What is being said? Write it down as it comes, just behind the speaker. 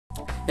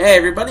Hey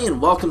everybody,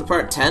 and welcome to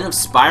part 10 of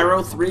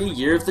Spyro 3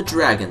 Year of the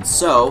Dragon.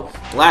 So,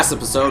 last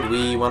episode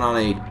we went on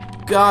a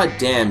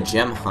goddamn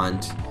gem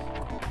hunt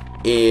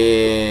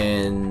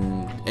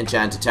in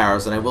Enchanted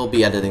Towers, and I will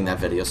be editing that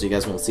video so you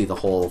guys won't see the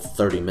whole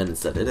 30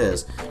 minutes that it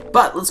is.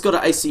 But let's go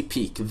to Icy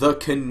Peak, the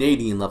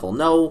Canadian level.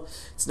 No,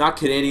 it's not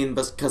Canadian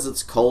because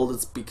it's cold,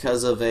 it's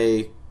because of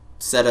a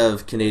set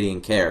of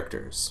Canadian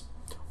characters.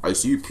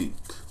 Icy Peak.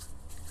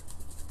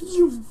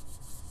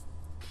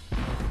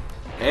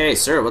 Hey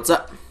sir, what's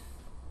up?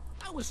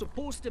 I was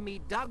supposed to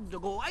meet Doug to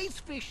go ice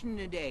fishing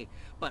today,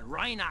 but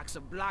Rhinox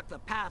have blocked the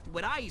path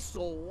with ice,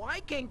 so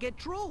I can't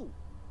get through.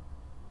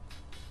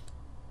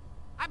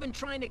 I've been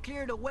trying to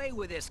clear the way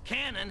with this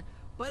cannon,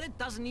 but it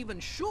doesn't even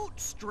shoot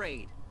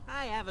straight.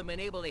 I haven't been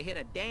able to hit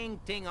a dang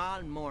thing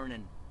all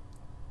morning.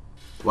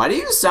 Why do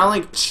you sound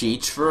like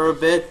Cheech for a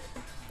bit,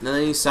 and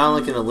then you sound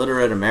like an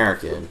illiterate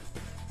American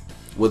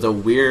with a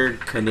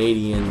weird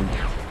Canadian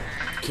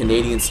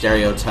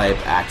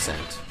stereotype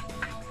accent?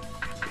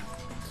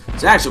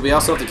 So actually, we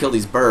also have to kill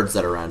these birds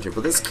that are around here,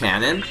 but this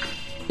cannon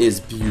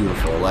is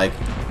beautiful. Like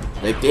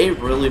they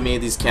really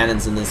made these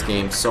cannons in this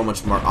game so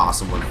much more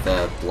awesome with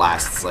the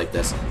blasts like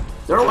this. I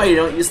don't know why you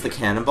don't use the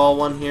cannonball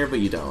one here, but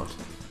you don't.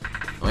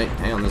 Wait,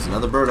 hang on, there's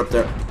another bird up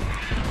there.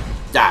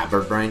 Die,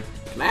 bird brain.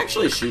 Can I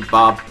actually shoot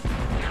Bob?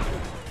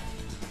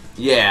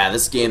 Yeah,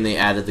 this game they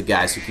added the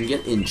guys who can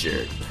get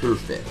injured.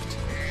 Perfect.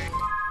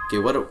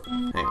 Okay,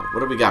 hang on,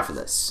 what do we got for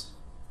this?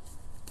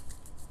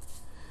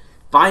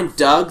 Find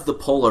Doug the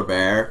polar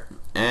bear,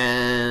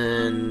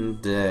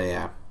 and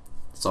yeah,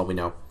 that's all we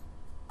know.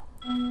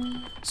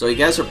 So you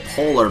guys are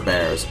polar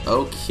bears,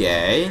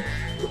 okay.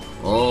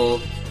 Well,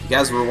 if you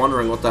guys were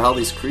wondering what the hell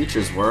these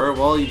creatures were,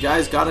 well, you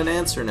guys got an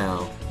answer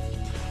now.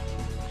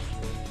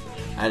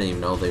 I didn't even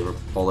know they were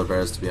polar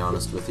bears, to be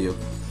honest with you.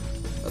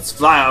 Let's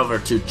fly over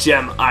to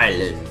Gem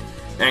Island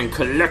and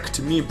collect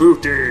me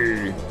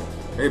booty.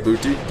 Hey,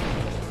 booty.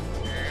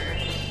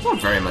 Not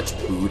very much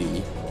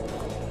booty.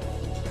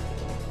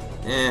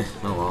 Oh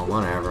well,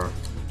 whatever.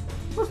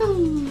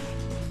 Woohoo!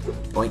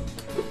 Boink,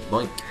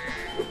 boink,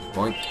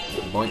 boink,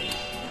 boink.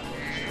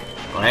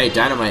 Oh hey,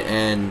 dynamite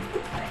and...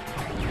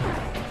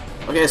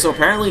 Okay, so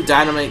apparently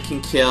dynamite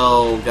can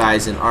kill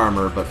guys in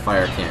armor, but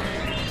fire can't.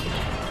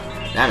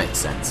 That makes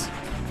sense.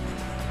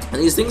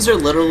 And these things are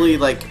literally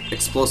like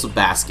explosive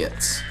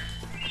baskets.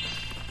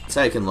 That's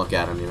how you can look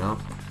at them, you know?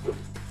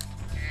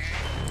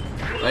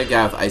 Like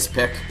guy with ice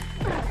pick,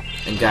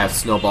 and guy with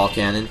snowball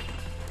cannon.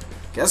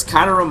 Guys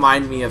kind of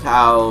remind me of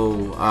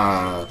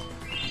how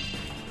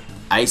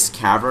Ice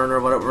Cavern or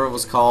whatever it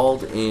was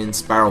called in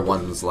Spyro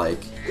 1 was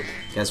like. You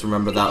guys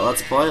remember that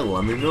Let's Play?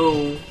 Let me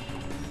know.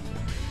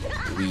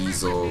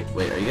 Weasel.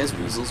 Wait, are you guys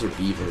weasels or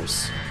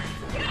beavers?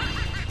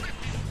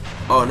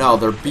 Oh no,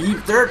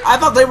 they're I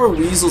thought they were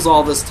weasels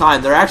all this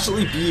time. They're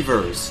actually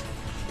beavers.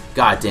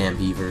 Goddamn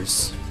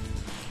beavers.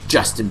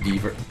 Justin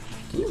Beaver.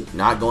 Can you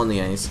not go on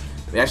the ice?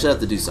 We actually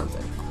have to do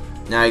something.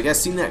 Now, you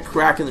guys seen that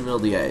crack in the middle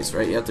of the ice,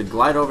 right? You have to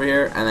glide over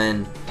here and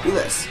then do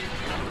this.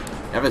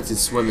 You have to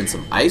swim in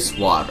some ice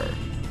water.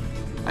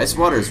 Ice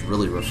water is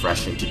really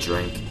refreshing to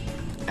drink.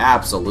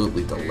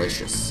 Absolutely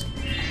delicious.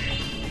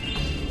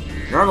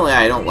 Normally,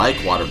 I don't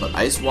like water, but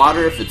ice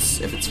water, if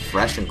it's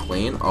fresh and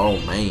clean, oh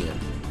man,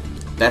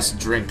 best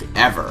drink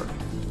ever.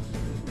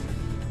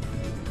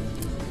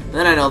 And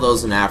then I know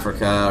those in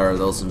Africa or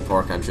those in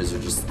poor countries are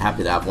just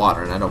happy to have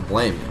water, and I don't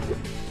blame you.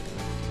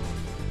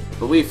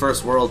 But we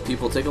first world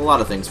people take a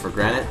lot of things for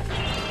granted,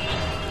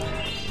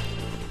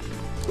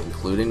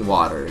 including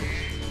water.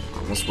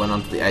 Almost went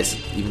onto the ice,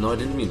 even though I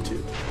didn't mean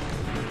to.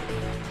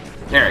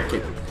 There, it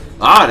came.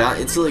 Ah, oh,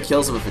 it instantly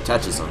kills him if it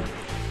touches him.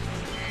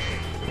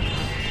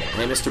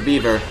 Hey, Mr.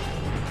 Beaver.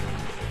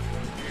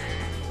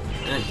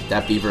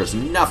 That beaver is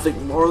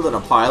nothing more than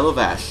a pile of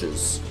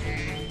ashes.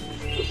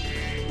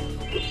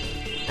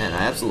 Man,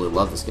 I absolutely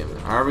love this game.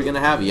 Are we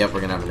gonna have? Yep,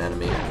 we're gonna have an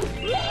enemy.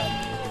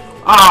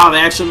 Ah, oh, they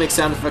actually make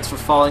sound effects for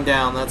falling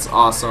down. That's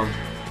awesome.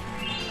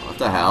 What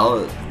the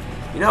hell?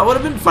 You know, it would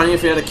have been funny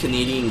if you had a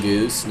Canadian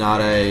goose,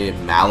 not a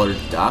mallard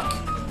duck.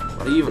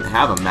 Why do you even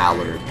have a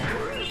mallard?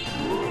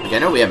 Like, I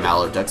know we have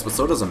mallard ducks, but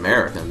so does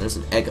America, and there's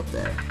an egg up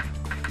there.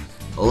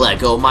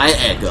 Lego my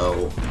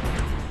Eggo.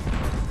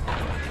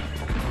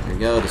 There you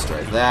go,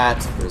 destroy that.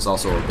 There's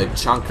also a big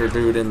chunker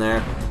dude in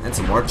there, and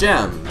some more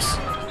gems.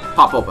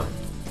 Pop open.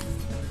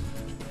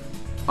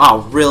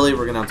 Oh, really?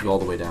 We're gonna have to go all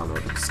the way down there,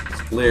 because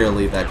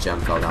clearly that gem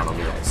fell down on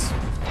the ice.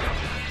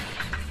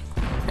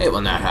 Hey,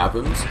 when that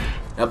happens.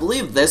 I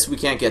believe this we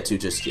can't get to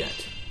just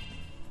yet.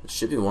 There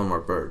should be one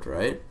more bird,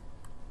 right?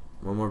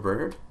 One more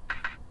bird?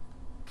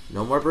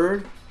 No more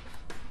bird?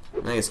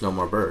 I guess no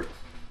more bird.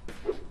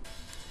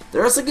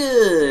 There's like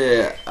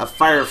a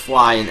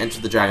firefly in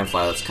Enter the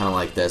Dragonfly that's kind of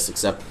like this,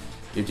 except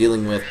you're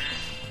dealing with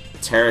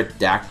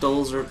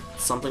pterodactyls or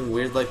something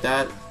weird like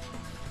that.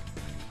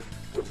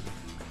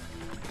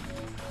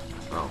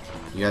 Oh,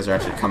 you guys are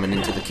actually coming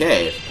into the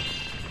cave.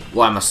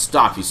 Well, I must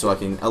stop you so I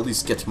can at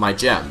least get to my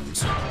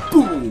gems.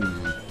 Boom!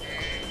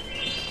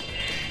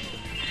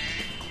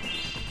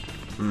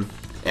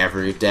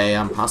 Every day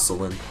I'm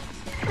hustling.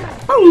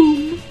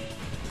 Boom!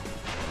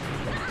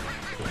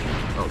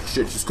 Oh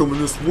shit, she's coming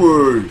this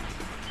way!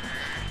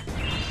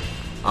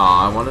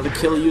 Aw, I wanted to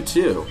kill you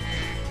too.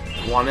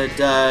 Wanted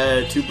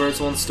 2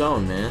 birds, 1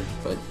 stone, man,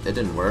 but it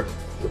didn't work.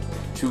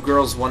 2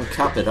 girls, 1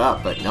 cup it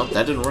up, but nope,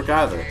 that didn't work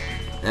either.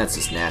 That's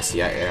just nasty.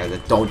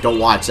 Don't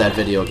watch that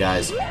video,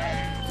 guys.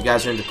 If you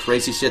guys are into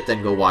crazy shit,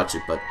 then go watch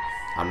it, but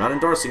I'm not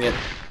endorsing it.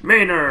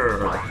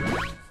 Maynard!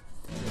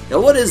 Now,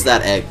 what is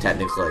that egg,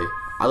 technically?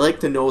 I like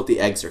to know what the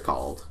eggs are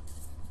called.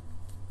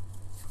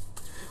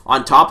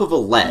 On top of a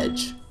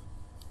ledge.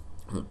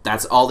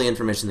 That's all the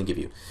information they give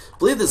you. I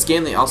believe this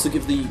game, they also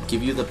give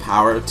you the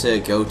power to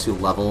go to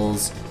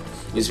levels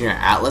using your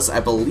atlas. I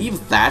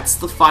believe that's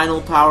the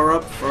final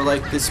power-up for,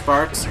 like, the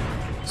sparks.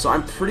 So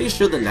I'm pretty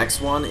sure the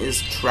next one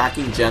is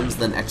tracking gems,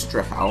 then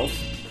extra health.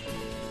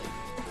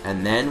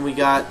 And then we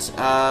got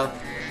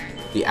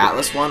the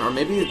atlas one, or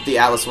maybe the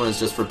atlas one is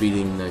just for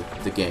beating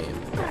the game.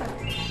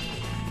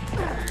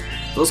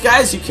 Those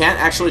guys, you can't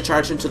actually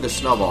charge into the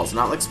snowballs,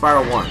 not like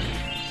Spyro 1.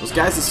 Those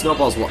guys, the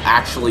snowballs will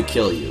actually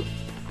kill you.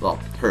 Well,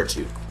 hurt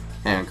you.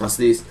 Hang on, cuss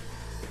these.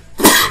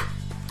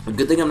 A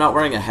good thing I'm not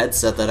wearing a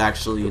headset that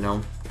actually, you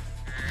know,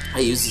 I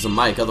use as a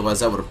mic,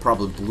 otherwise that would have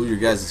probably blew your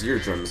guys'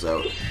 eardrums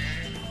out.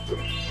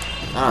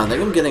 I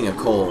think I'm getting a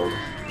cold.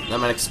 That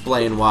might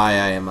explain why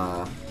I am,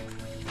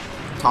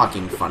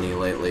 talking funny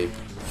lately.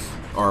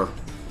 Or,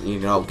 you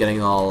know,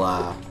 getting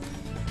all,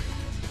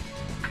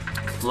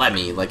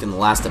 phlegmy, like in the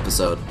last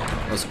episode.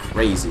 That was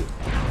crazy.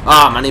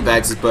 Ah,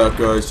 Moneybags is back,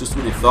 guys, just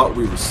when you thought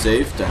we were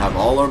safe to have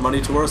all our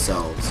money to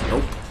ourselves.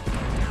 Nope.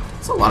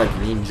 That's a lot of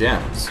green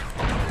gems.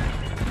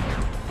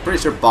 Pretty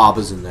sure Bob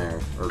is in there.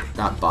 Or,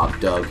 not Bob,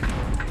 Doug.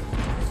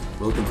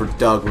 We're looking for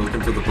Doug, we're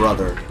looking for the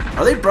brother.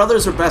 Are they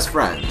brothers or best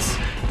friends?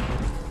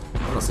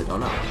 I honestly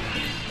don't know.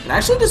 Can I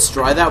actually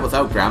destroy that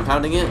without ground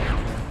pounding it?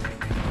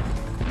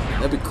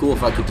 That'd be cool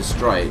if I could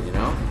destroy it, you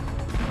know?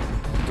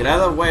 Get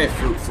out of the way,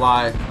 fruit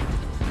fly.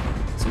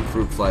 Some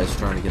fruit fly is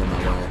trying to get in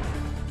my way.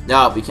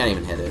 No, we can't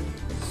even hit it.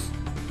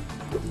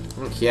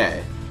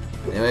 Okay.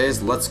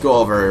 Anyways, let's go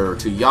over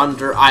to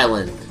Yonder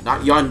Island.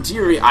 Not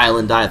Yondiri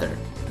Island either.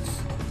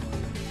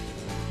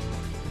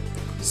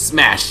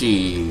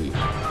 Smashy!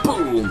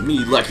 Boom! Me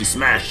lucky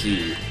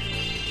smashy!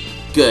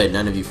 Good,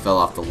 none of you fell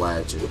off the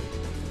ledge.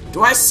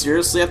 Do I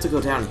seriously have to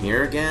go down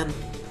here again?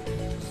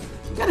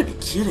 You gotta be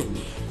kidding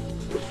me.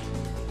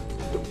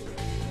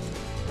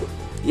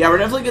 Yeah, we're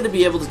definitely gonna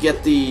be able to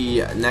get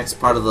the next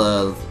part of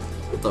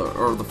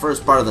the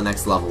first part of the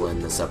next level in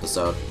this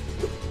episode.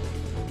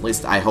 At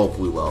least I hope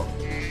we will.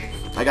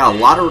 I got a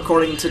lot of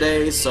recording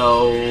today,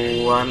 so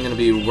I'm gonna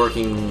be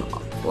working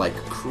like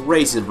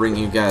crazy to bring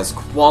you guys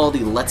quality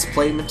Let's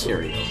Play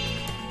material.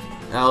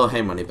 Oh,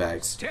 hey,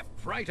 Moneybags. Step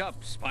right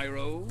up,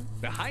 Spyro.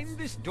 Behind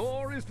this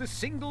door is the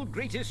single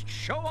greatest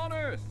show on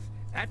Earth.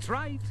 That's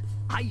right,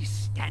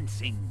 ice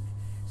dancing.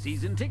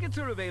 Season tickets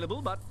are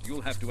available, but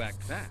you'll have to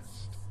act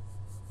fast.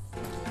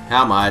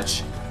 How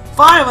much?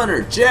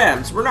 500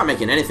 gems? We're not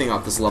making anything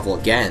off this level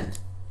again.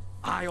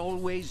 I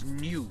always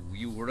knew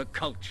you were a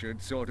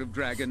cultured sort of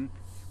dragon.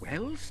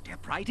 Well,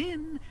 step right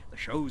in. The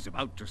show's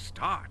about to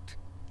start.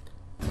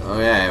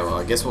 Okay, well,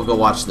 I guess we'll go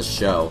watch the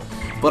show.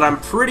 But I'm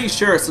pretty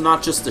sure it's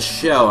not just a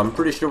show. I'm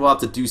pretty sure we'll have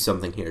to do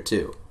something here,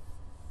 too.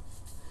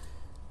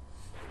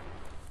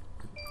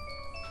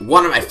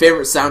 One of my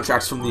favorite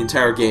soundtracks from the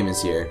entire game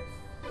is here.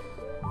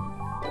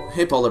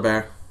 Hey, Polar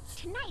Bear.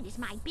 Tonight is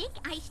my big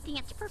ice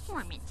dance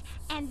performance,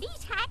 and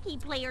these hockey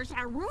players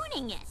are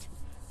ruining it.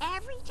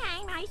 Every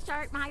time I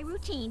start my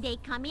routine, they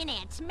come in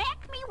and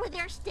smack me with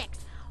their sticks.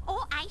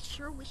 Oh, I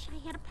sure wish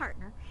I had a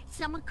partner.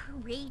 Someone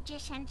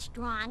courageous and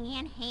strong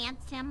and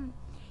handsome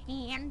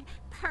and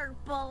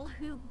purple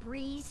who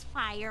breathes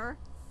fire.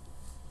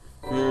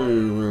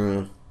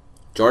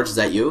 George, is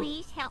that you?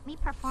 Please help me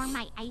perform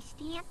my ice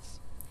dance.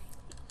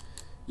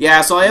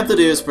 Yeah, so all I have to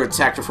do is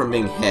protect her from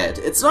being hit.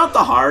 It's not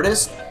the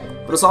hardest,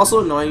 but it's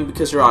also annoying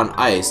because you're on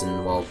ice,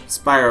 and, well,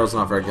 Spyro's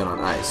not very good on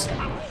ice.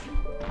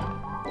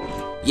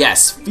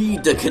 Yes,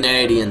 feed the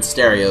Canadian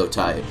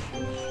stereotype.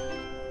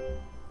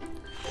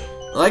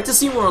 I like to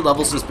see more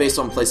levels just based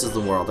on places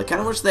in the world. I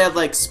kind of wish they had,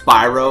 like,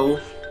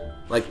 Spyro,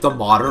 like, the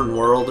modern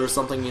world or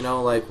something, you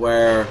know, like,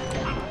 where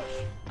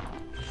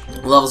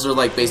levels are,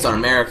 like, based on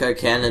America,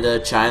 Canada,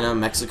 China,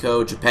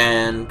 Mexico,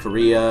 Japan,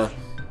 Korea.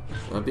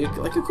 It would be,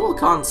 like, a cool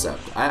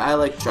concept. I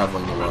like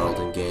traveling the world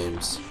in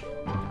games.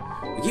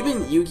 Like,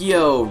 even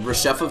Yu-Gi-Oh!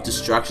 Reshef of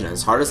Destruction,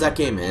 as hard as that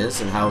game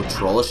is and how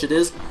trollish it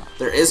is,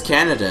 there is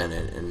Canada in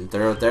it, and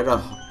they're there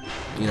to,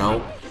 you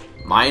know,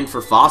 mine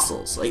for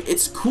fossils. Like,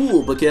 it's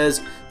cool because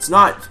it's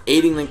not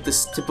aiding like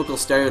this typical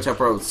stereotype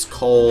where it's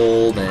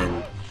cold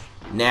and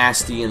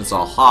nasty and it's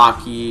all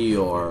hockey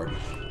or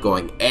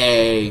going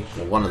A.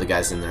 Well, one of the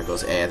guys in there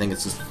goes A. I think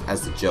it's just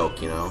as the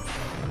joke, you know.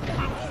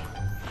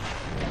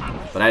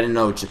 But I didn't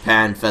know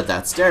Japan fed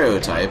that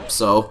stereotype,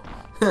 so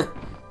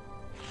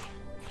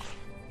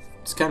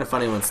it's kind of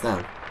funny when it's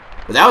done.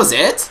 But that was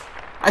it?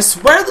 I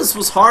swear this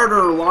was harder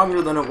or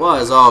longer than it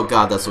was. Oh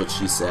god, that's what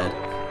she said.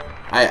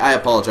 I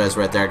apologize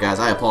right there, guys.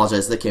 I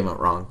apologize. That came out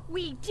wrong.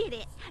 We did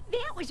it.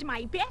 That was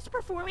my best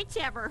performance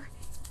ever.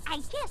 I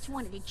guess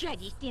one of the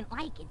judges didn't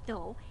like it,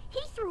 though.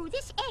 He threw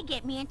this egg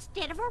at me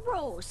instead of a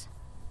rose.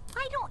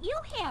 Why don't you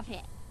have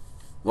it?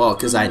 Well,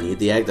 because I need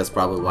the egg. That's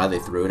probably why they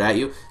threw it at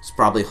you. It's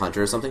probably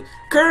Hunter or something.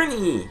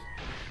 Kearney!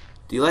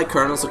 Do you like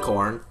kernels of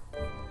corn?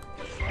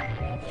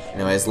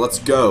 Anyways, let's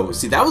go.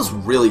 See, that was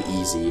really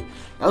easy.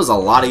 That was a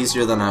lot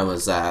easier than I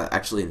was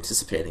actually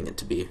anticipating it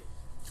to be.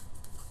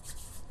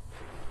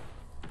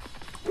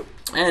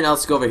 And now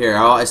let's go over here.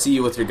 Oh, I see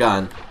you with your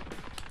gun.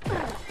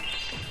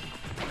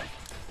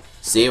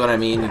 See what I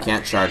mean? You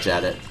can't charge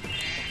at it.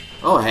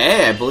 Oh,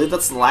 hey, I believe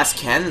that's the last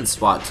cannon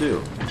spot,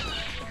 too.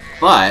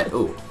 But,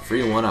 ooh,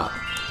 free one up.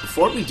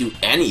 Before we do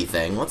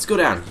anything, let's go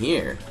down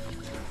here.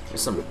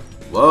 There's some...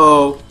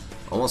 Whoa!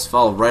 Almost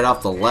fell right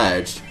off the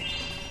ledge.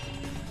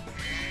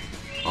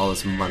 All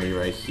this money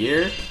right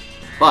here.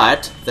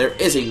 But, there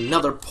is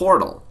another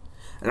portal.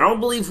 And I don't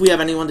believe we have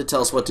anyone to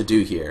tell us what to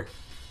do here.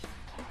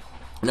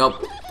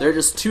 Nope, there are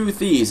just two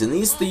thieves, and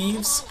these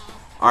thieves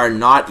are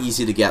not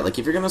easy to get. Like,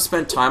 if you're going to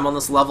spend time on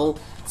this level,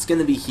 it's going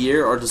to be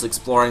here or just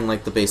exploring,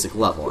 like, the basic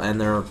level.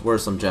 And there were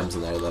some gems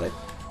in there that I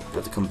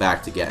have to come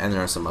back to get, and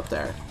there are some up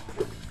there.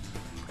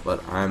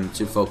 But I'm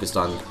too focused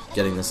on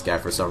getting this guy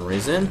for some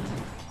reason.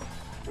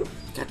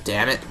 God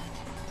damn it.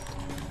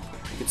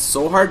 It's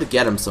so hard to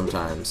get him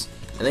sometimes.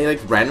 And they,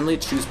 like, randomly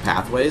choose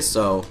pathways,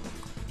 so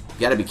you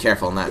gotta be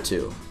careful on that,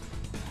 too.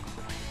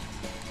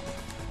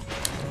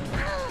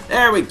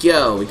 There we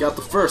go, we got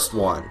the first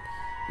one,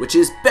 which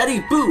is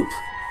Betty Boop,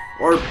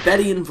 or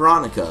Betty and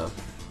Veronica.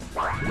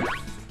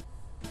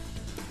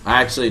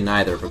 Actually,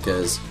 neither,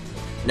 because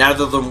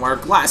neither of them wear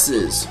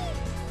glasses.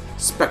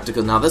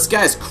 Spectacle. Now, this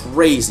guy's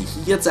crazy.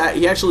 He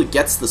actually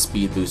gets the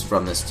speed boost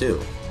from this, too.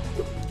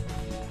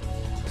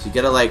 So you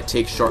gotta, like,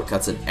 take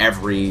shortcuts and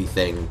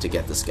everything to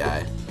get this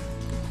guy.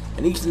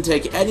 And he can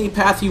take any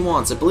path he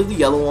wants. I believe the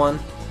yellow one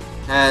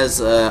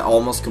has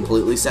almost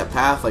completely set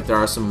path, like there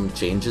are some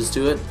changes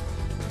to it.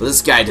 But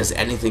this guy does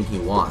anything he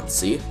wants,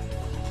 see?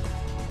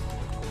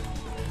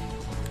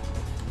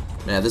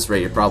 Man, at this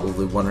rate, you're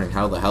probably wondering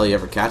how the hell you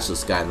ever catch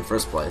this guy in the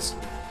first place.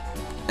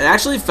 And I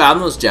actually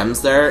found those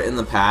gems there in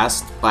the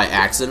past by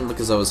accident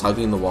because I was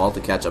hugging the wall to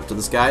catch up to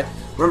this guy.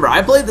 Remember,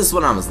 I played this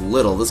when I was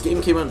little. This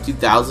game came out in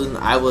 2000.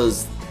 I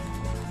was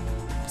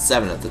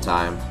 7 at the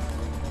time.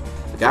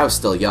 The guy was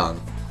still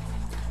young.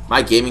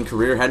 My gaming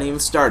career hadn't even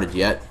started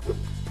yet.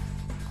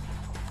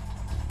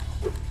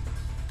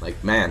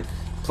 Like, man,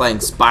 playing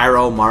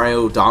Spyro,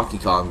 Mario, Donkey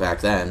Kong back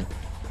then.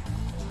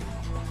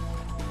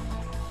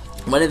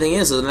 Funny thing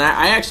is,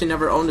 I actually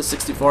never owned a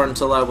 64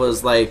 until I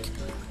was like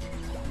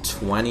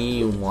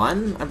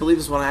 21, I believe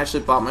is when I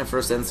actually bought my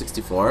first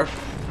N64.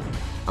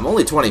 I'm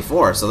only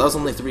 24, so that was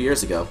only 3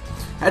 years ago.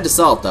 I had to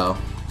sell it though.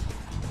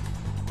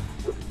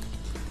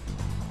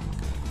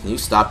 Can you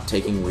stop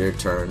taking weird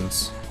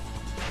turns?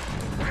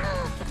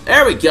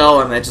 There we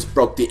go, and I just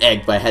broke the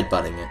egg by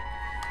headbutting it.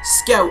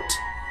 Scout!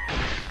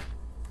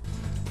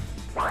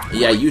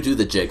 Yeah, you do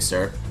the jig,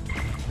 sir.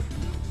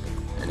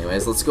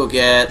 Anyways, let's go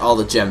get all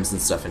the gems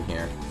and stuff in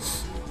here.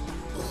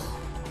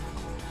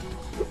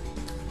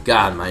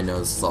 God, my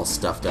nose is all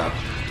stuffed up.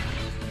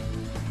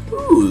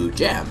 Ooh,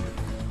 gem.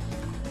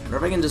 I wonder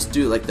if I can just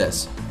do it like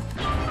this.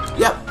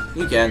 Yep,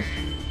 you can.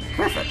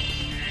 Perfect.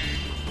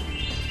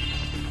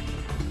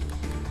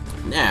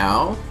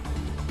 Now...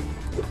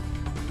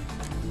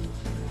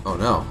 Oh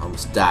no, I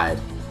almost died.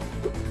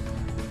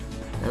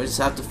 Now we just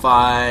have to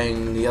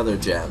find the other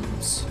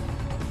gems.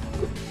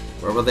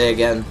 Where were they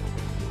again?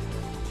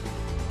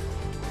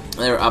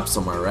 They were up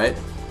somewhere, right?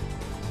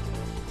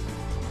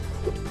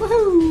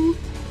 Woohoo!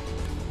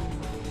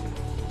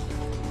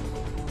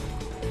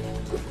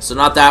 So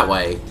not that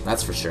way,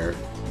 that's for sure.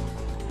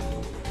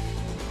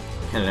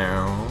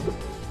 Hello?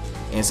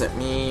 Is it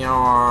me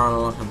you're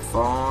looking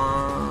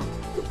for?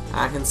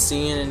 I can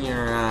see it in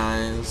your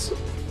eyes.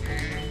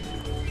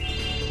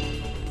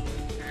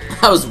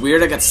 That was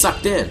weird, I got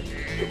sucked in.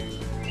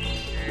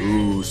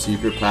 Ooh,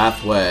 secret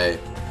pathway.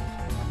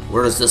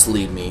 Where does this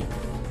lead me?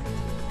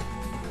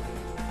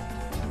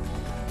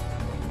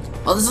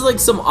 Oh, this is like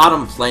some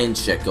Autumn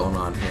Plains shit going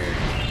on here.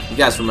 You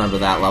guys remember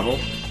that level?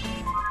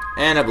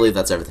 And I believe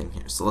that's everything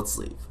here, so let's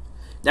leave.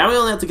 Now we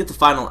only have to get the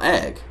final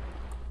egg.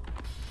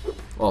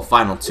 Well,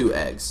 final 2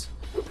 eggs.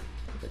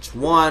 Which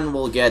one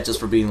we'll get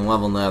just for being the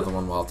level, and the other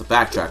one we'll have to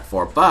backtrack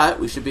for. But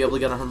we should be able to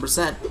get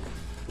 100%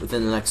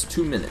 within the next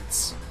 2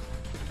 minutes.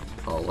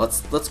 Oh,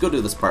 let's go do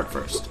this part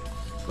first.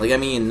 Like, I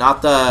mean,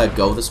 not the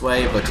go this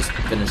way, but just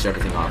finish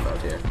everything off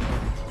out here.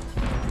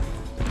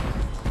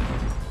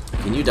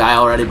 Can you die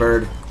already,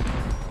 bird?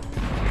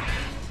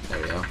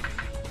 There we go.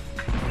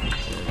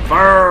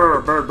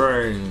 Fire, bird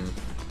brain.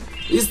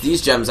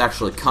 These gems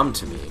actually come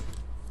to me.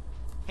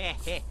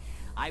 Heh.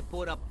 I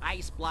put up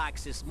ice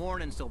blocks this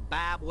morning so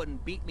Bob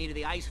wouldn't beat me to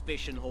the ice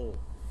fishing hole.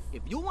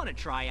 If you want to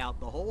try out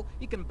the hole,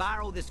 you can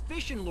borrow this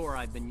fishing lure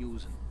I've been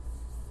using.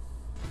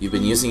 You've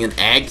been using an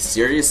egg?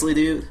 Seriously,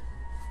 dude?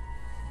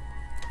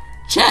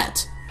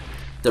 Chet!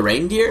 The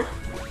reindeer?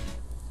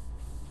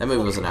 That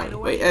movie wasn't out.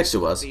 Wait, it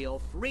actually was.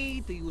 Feel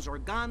free to use our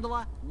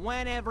gondola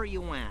whenever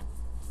you want.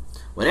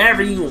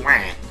 Whenever you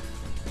want.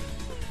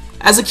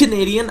 As a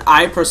Canadian,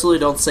 I personally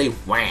don't say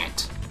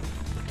want.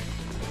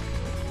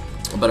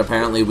 But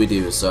apparently we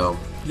do, so...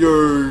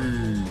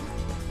 Yay!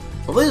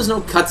 Hopefully there's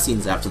no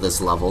cutscenes after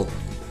this level.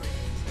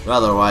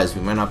 Otherwise,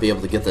 we might not be able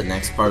to get the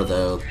next part of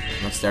the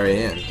next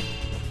area in.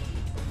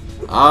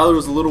 Ah, there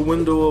was a little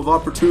window of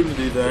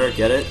opportunity there.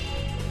 Get it?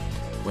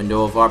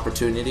 Window of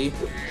opportunity.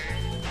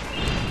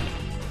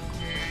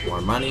 More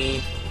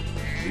money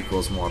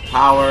equals more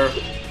power.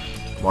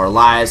 More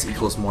lives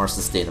equals more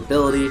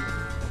sustainability.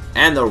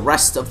 And the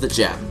rest of the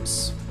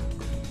gems.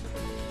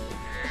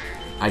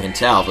 I can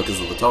tell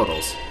because of the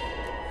totals.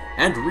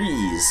 And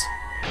Rees.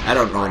 I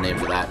don't know a name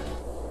for that.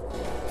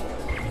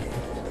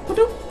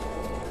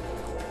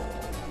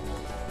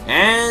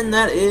 And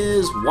that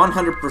is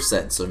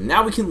 100%. So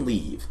now we can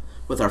leave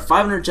with our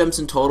 500 gems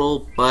in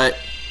total, but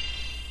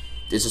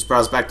it just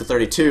brought us back to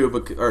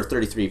 32, or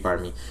 33,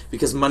 pardon me,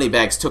 because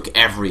Moneybags took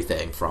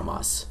everything from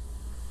us.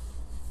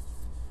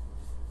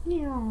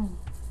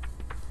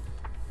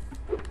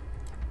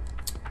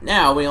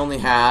 Now we only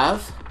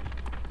have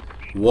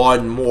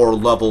one more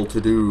level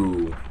to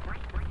do.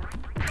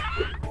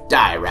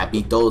 Die,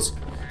 Rapitos.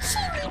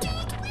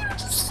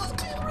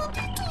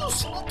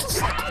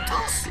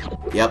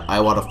 Yep, I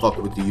wanna fuck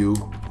with you.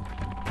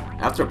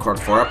 I have to record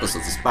 4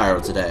 episodes of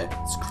Spyro today.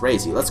 It's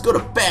crazy. Let's go to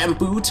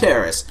Bamboo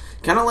Terrace.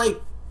 Kinda like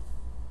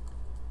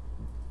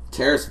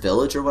Terrace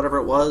Village or whatever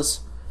it was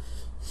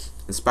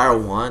in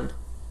Spyro 1.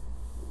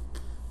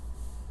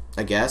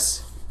 I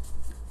guess.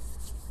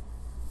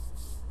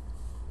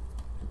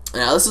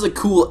 Now this is a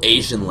cool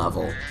Asian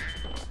level.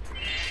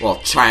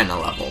 Well, China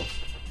level.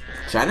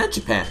 China?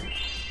 Japan.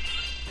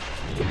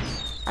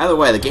 Either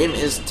way, the game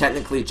is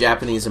technically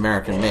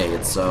Japanese-American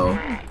made, so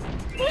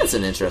it's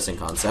an interesting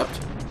concept.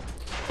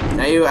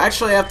 Now you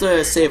actually have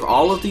to save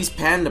all of these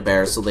panda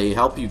bears so they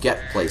help you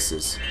get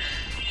places.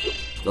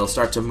 They'll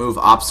start to move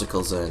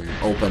obstacles and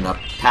open up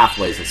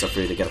pathways and stuff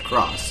for you to get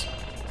across.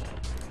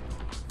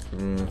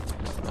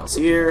 Nothing else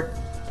here.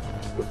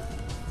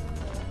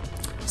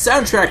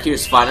 Soundtrack here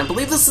is fun. I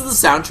believe this is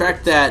the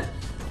soundtrack that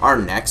our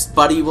next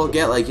buddy will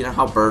get. Like, you know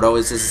how Bird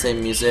always has the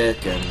same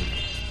music, and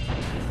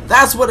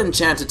that's what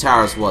Enchanted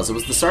Towers was. It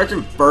was the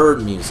Sergeant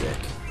Bird music.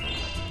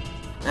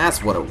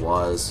 That's what it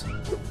was.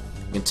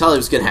 You can tell he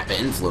was going to have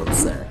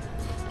influence there.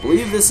 I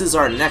believe this is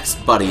our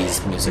next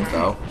buddy's music,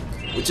 though,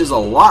 which is a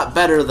lot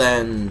better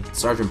than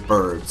Sergeant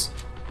Bird's.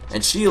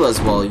 And Sheila's,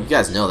 well, you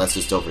guys know that's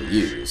just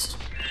overused.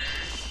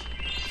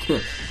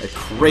 Like,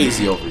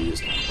 crazy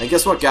overused. And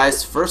guess what,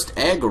 guys? First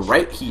egg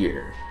right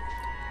here.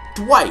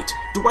 Dwight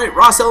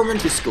Ross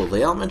Elementary School,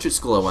 the elementary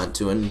school I went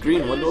to in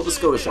Greenwood, Nova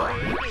Scotia.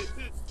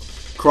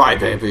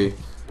 Crybaby.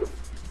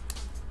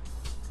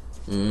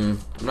 I'm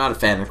not a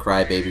fan of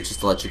Crybaby, just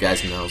to let you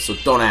guys know, so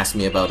don't ask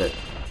me about it.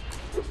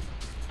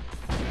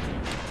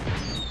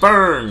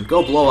 Burn!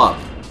 Go blow up.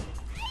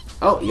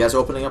 Oh, you guys are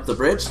opening up the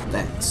bridge?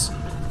 Thanks.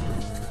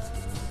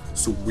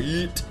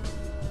 Sweet.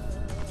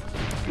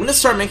 I'm gonna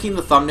start making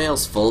the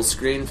thumbnails full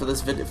screen for this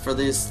video, for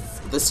this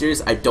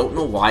series. I don't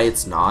know why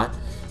it's not.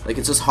 Like,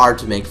 it's just hard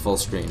to make full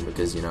screen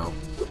because, you know,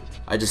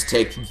 I just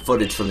take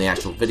footage from the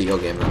actual video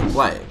game that I'm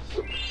playing.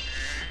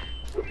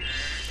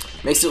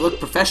 Makes it look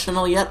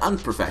professional yet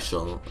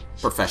unprofessional.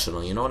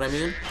 Professional, you know what I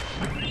mean?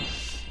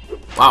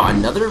 Wow,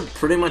 another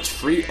pretty much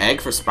free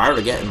egg for Spyro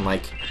to get in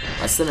like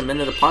less than a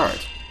minute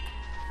apart.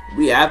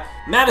 We have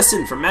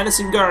Madison from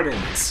Madison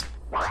Gardens.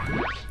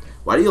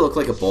 Why do you look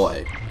like a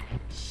boy?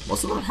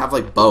 Most of them have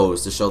like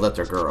bows to show that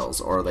they're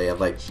girls, or they have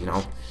like, you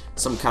know,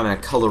 some kind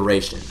of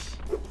coloration.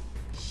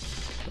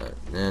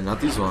 But, not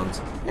these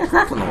ones. Yeah,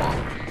 crack on the wall.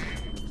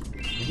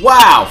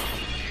 Wow!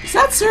 Is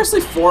that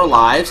seriously 4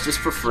 lives just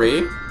for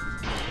free?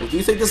 Like, do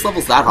you think this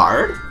level's that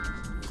hard?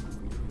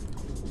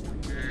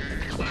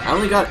 I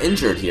only got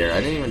injured here.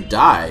 I didn't even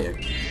die.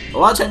 A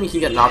lot of time you can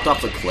get knocked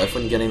off the cliff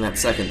when getting that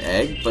second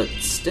egg, but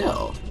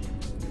still.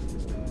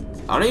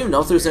 I don't even know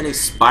if there's any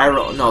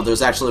Spyro... No,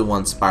 there's actually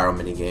one Spyro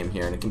minigame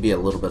here, and it can be a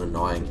little bit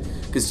annoying.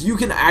 Because you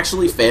can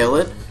actually fail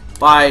it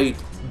by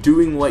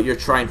doing what you're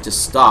trying to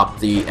stop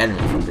the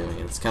enemy from doing.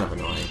 It's kind of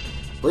annoying.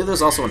 I believe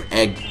there's also an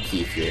egg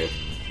key here.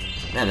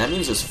 Man, that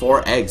means there's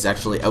 4 eggs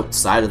actually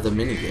outside of the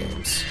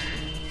minigames.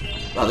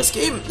 Wow,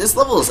 this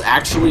level is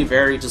actually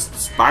very just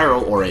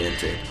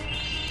Spyro-oriented.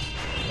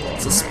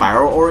 It's a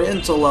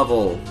Spyro-oriental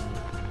level.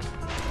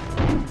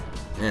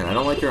 Man, I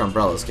don't like your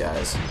umbrellas,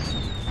 guys.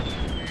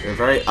 They're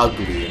very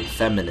ugly and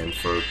feminine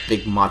for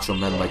big macho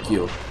men like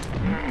you.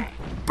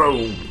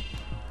 Boom!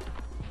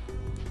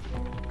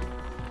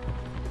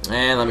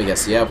 And let me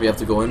guess, yeah, we have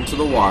to go into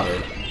the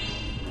water.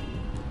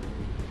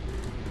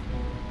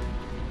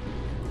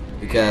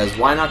 Because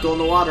why not go in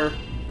the water?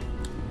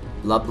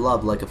 Blub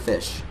blub like a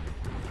fish.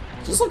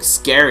 It just looks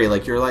scary,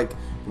 like you're like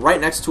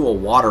right next to a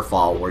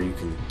waterfall where you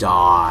can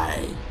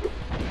die.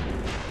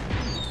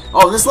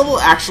 Oh, this level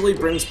actually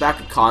brings back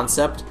a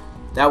concept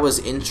that was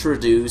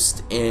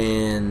introduced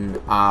in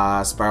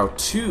Spyro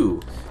 2,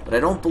 but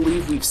I don't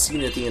believe we've seen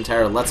it the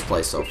entire Let's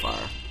Play so far.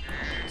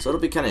 So it'll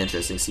be kind of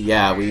interesting. So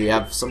yeah, we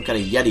have some kind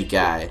of Yeti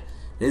guy.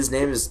 His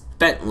name is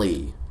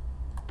Bentley.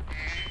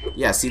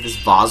 Yeah, see this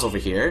vase over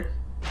here?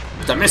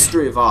 The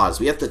mystery vase.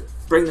 We have to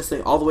bring this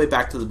thing all the way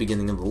back to the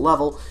beginning of the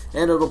level,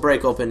 and it'll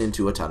break open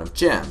into a ton of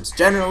gems.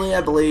 Generally,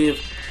 I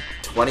believe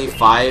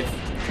 25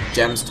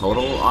 gems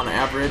total on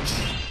average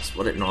is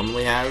what it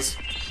normally has.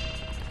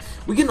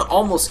 We can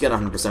almost get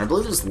 100%. I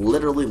believe there's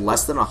literally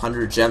less than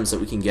 100 gems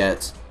that we can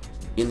get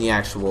in the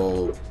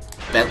actual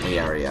Bentley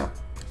area.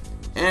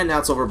 And now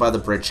it's over by the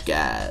bridge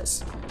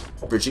guys.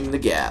 Bridging the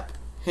gap.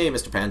 Hey,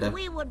 Mr. Panda.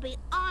 We would be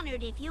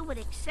honored if you would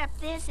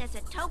accept this as a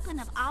token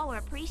of our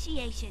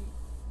appreciation.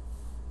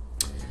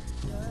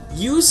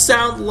 You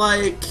sound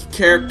like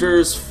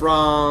characters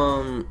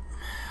from...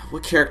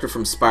 What character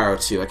from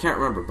Spyro 2? I can't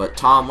remember, but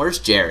Tom, where's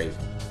Jerry?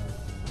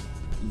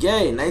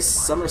 Yay, nice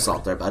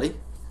somersault there, buddy.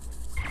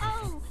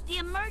 Oh, the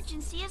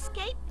emergency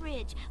escape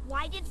bridge.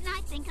 Why didn't I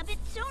think of it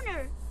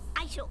sooner?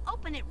 I shall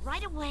open it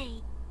right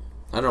away.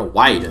 I don't know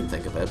why you didn't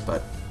think of it,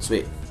 but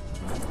sweet.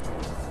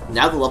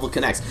 Now the level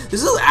connects.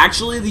 This is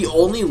actually the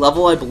only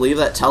level, I believe,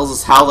 that tells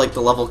us how, like,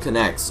 the level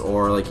connects,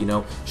 or, like, you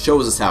know,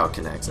 shows us how it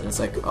connects. And it's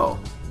like, oh.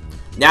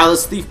 Now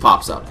this thief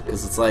pops up,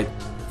 because it's like,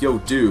 yo,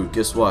 dude,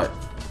 guess what?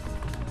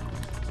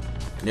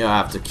 You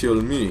have to kill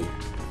me.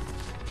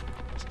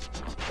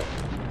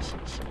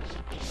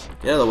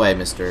 Get out of the way,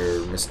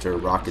 Mr.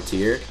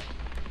 Rocketeer.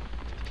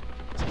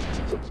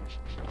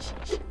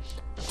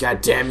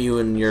 God damn you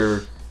and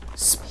your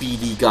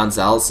Speedy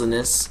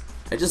Gonzalez-ness.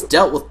 I just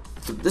dealt with...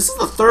 This is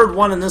the third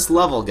one in this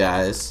level,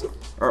 guys.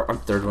 Or,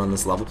 third one in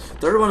this level.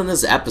 Third one in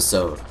this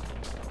episode.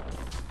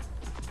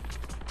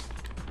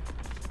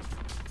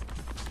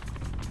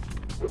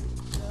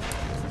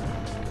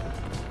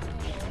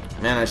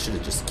 Man, I should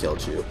have just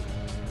killed you.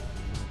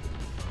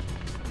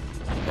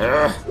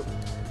 Ugh.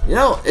 You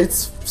know,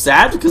 it's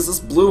sad because this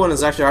blue one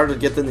is actually harder to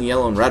get than the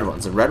yellow and red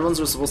ones. And red ones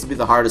are supposed to be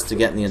the hardest to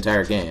get in the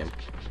entire game.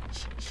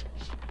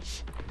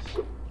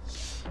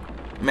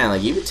 Man,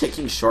 like, even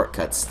taking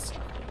shortcuts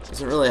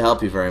doesn't really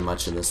help you very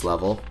much in this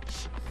level.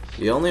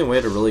 The only way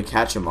to really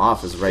catch him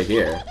off is right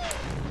here.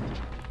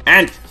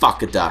 And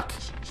fuck a duck.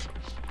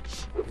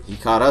 He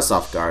caught us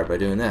off guard by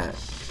doing that.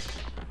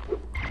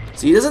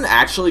 So he doesn't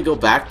actually go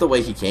back the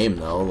way he came,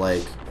 though,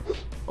 like,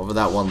 over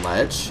that one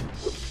ledge.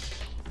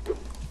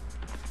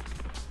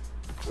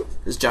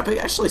 Does jumping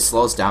actually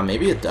slow us down?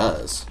 Maybe it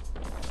does.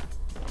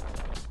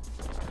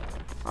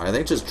 I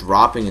think just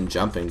dropping and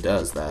jumping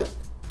does that.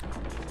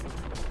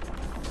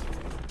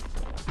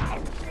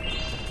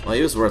 Well,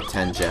 he was worth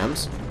 10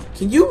 gems.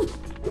 Can you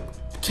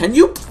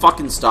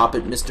fucking stop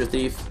it, Mr.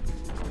 Thief?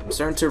 I'm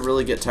starting to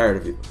really get tired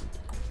of you.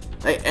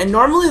 Like, and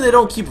normally they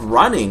don't keep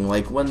running,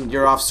 like, when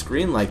you're off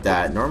screen like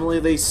that. Normally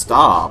they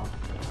stop.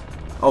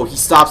 Oh, he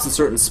stops in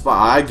certain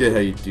spots. I get how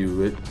you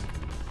do it.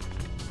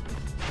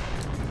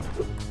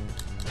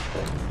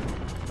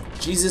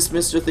 Jesus,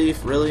 Mr.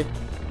 Thief, really?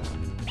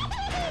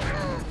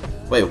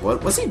 Wait,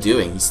 what was he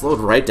doing? He slowed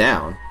right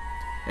down.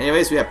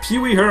 Anyways, we have Pee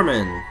Wee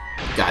Herman.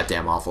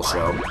 Goddamn awful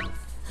show.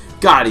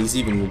 God, he's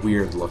even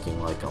weird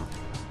looking like him.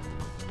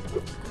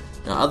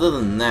 Now, other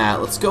than that,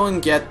 let's go and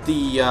get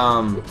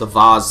the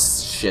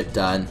vase shit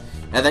done,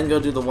 and then go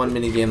do the one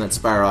minigame that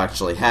Spyro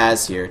actually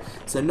has here.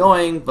 It's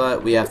annoying,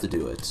 but we have to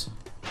do it.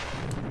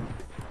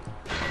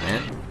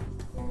 And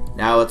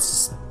now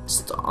it's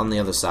just on the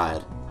other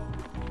side.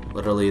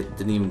 Literally, it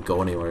didn't even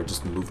go anywhere, it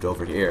just moved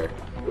over here.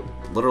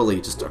 Literally,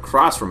 just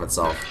across from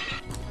itself.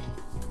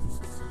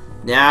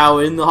 Now,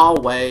 in the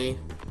hallway.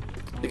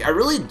 Like, I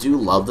really do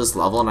love this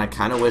level, and I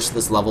kind of wish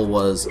this level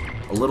was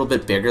a little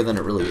bit bigger than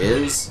it really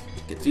is.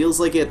 It feels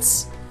like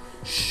it's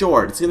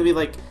short. It's going to be,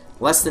 like,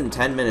 less than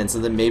 10 minutes,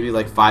 and then maybe,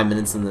 like, 5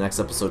 minutes in the next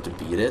episode to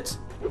beat it.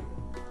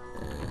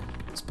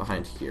 It's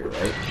behind here,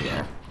 right?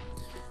 Yeah.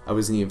 I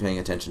wasn't even paying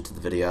attention to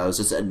the video. I was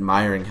just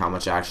admiring how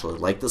much I actually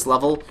like this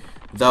level,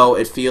 though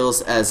it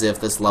feels as if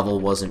this level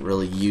wasn't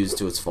really used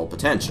to its full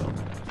potential.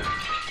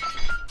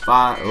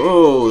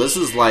 Oh, this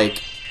is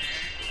like...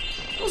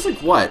 That was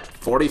like, what,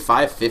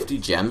 45, 50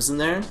 gems in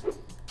there?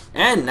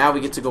 And now we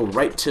get to go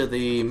right to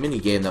the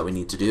minigame that we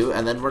need to do,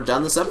 and then we're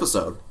done this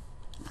episode.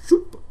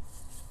 Shoop.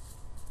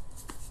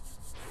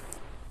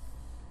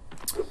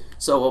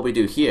 So what we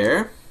do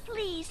here...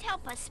 Please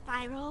help us,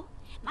 Spyro.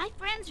 My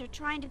friends are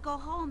trying to go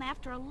home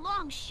after a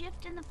long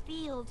shift in the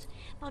fields,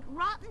 but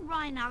rotten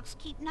Rhinox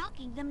keep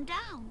knocking them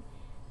down.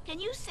 Can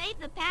you save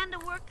the panda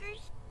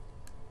workers?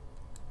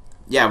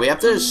 Yeah, we have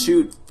to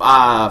shoot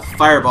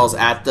fireballs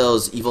at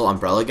those evil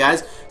umbrella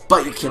guys,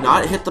 but you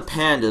cannot hit the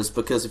pandas,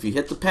 because if you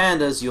hit the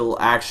pandas, you'll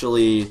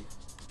actually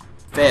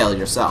fail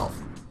yourself.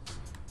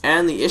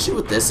 And the issue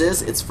with this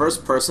is, it's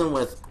first person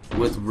with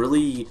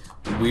really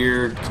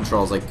weird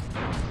controls, like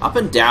up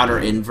and down are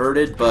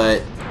inverted,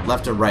 but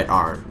left and right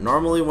aren't.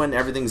 Normally when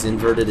everything's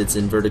inverted, it's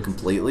inverted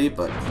completely,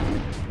 but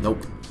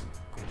nope.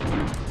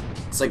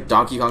 It's like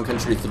Donkey Kong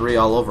Country 3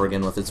 all over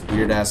again with its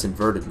weird-ass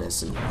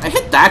invertedness. And I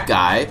hit that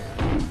guy!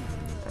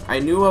 I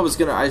knew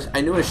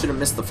I knew I should have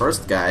missed the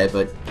first guy,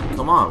 but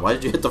come on, why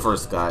did you hit the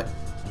first guy?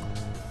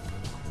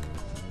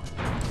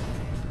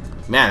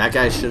 Man, that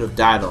guy should have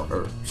died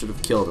or should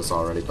have killed us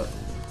already, but...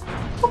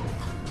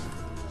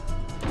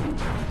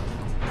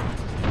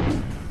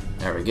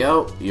 There we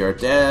go. You're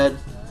dead.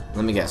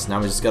 Let me guess.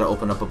 Now we just gotta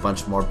open up a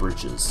bunch more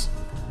bridges.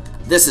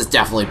 This is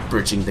definitely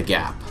bridging the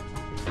gap.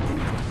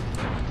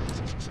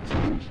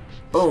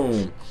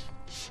 Boom.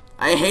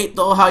 I hate,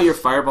 though, how your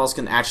fireballs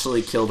can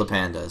actually kill the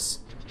pandas.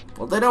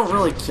 Well, they don't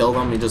really kill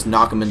them. You just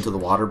knock them into the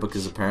water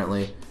because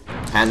apparently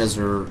pandas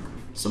are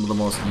some of the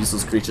most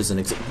useless creatures in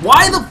existence.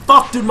 Why the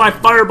fuck did my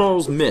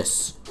fireballs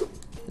miss?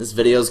 This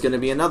video is going to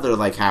be another,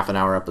 like,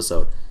 half-an-hour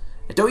episode.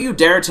 And don't you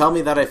dare tell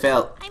me that I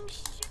failed. I'm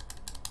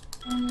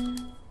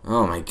sure.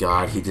 Oh my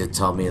god, he did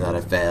tell me that I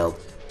failed.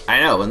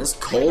 I know, and this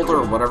cold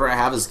or whatever I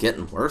have is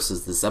getting worse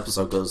as this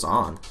episode goes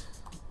on.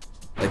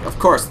 Like, of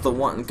course, the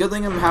one good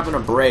thing I'm having a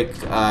break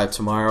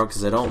tomorrow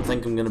because I don't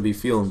think I'm going to be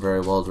feeling very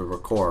well to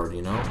record,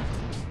 you know?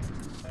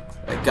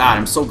 Like, God,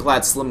 I'm so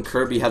glad Slim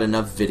Kirby had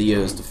enough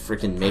videos to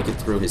freaking make it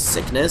through his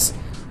sickness.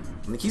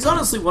 Like, he's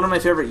honestly one of my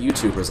favorite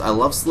YouTubers. I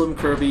love Slim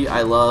Kirby,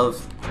 I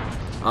love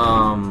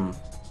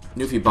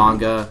Newfie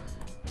Bonga,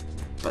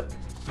 but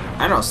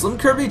I don't know, Slim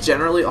Kirby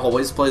generally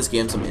always plays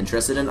games I'm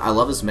interested in. I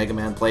love his Mega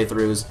Man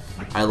playthroughs.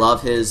 I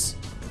love his...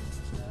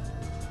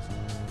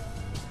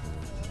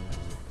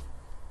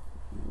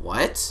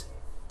 What?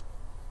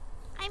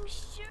 I'm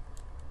sure.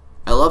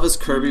 I love his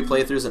Kirby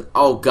playthroughs, and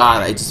oh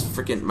god, I just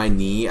freaking, my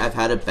knee, I've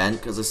had it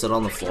bent because I sit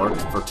on the floor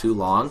for too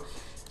long,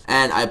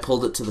 and I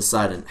pulled it to the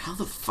side, and how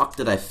the fuck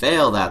did I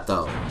fail that,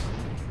 though?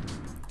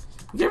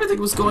 Everything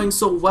was going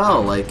so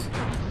well, like,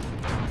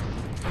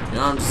 you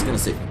know, I'm just gonna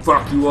say,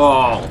 fuck you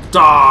all,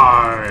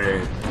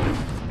 die!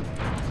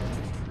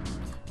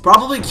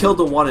 Probably killed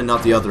the one and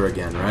not the other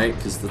again, right?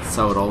 Because that's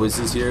how it always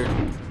is here.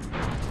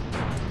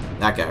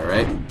 That guy,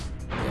 right?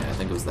 Yeah, I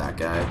think it was that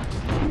guy.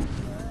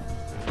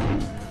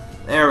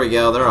 There we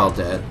go, they're all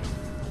dead.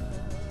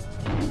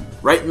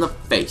 Right in the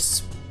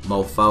face,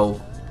 mofo.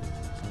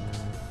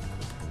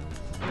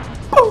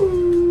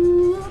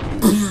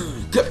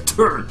 Get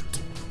turned!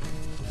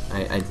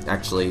 I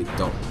actually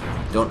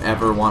don't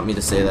ever want me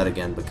to say that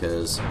again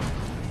because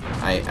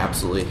I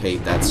absolutely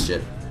hate that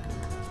shit.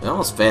 I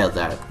almost failed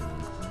that.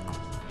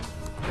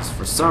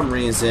 For some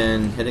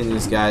reason, hitting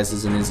these guys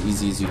isn't as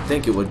easy as you'd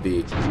think it would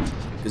be.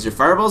 Because your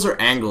fireballs are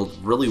angled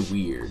really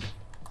weird.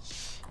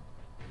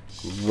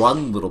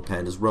 Run, little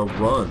pandas,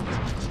 run.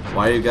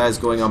 Why are you guys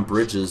going on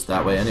bridges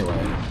that way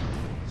anyway?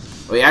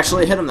 Oh, you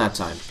actually hit him that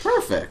time.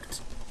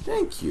 Perfect.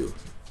 Thank you.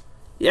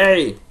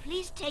 Yay.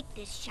 Please take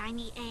this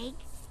shiny egg.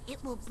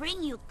 It will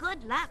bring you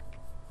good luck.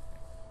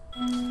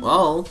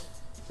 Well,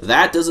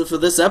 that does it for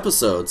this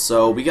episode.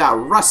 So we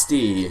got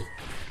Rusty.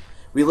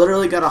 We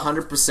literally got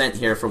 100%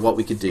 here for what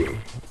we could do.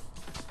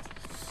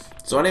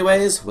 So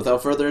anyways,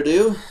 without further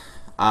ado,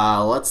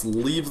 let's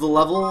leave the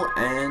level,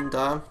 and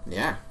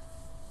yeah.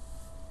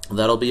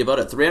 That'll be about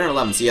it.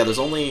 311. So yeah, there's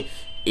only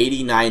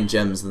 89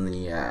 gems in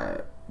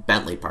the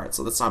Bentley part,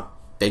 so that's not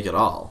big at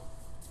all.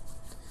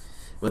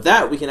 With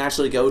that, we can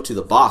actually go to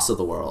the boss of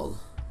the world.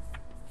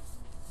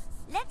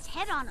 Let's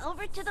head on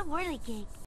over to the whirligig.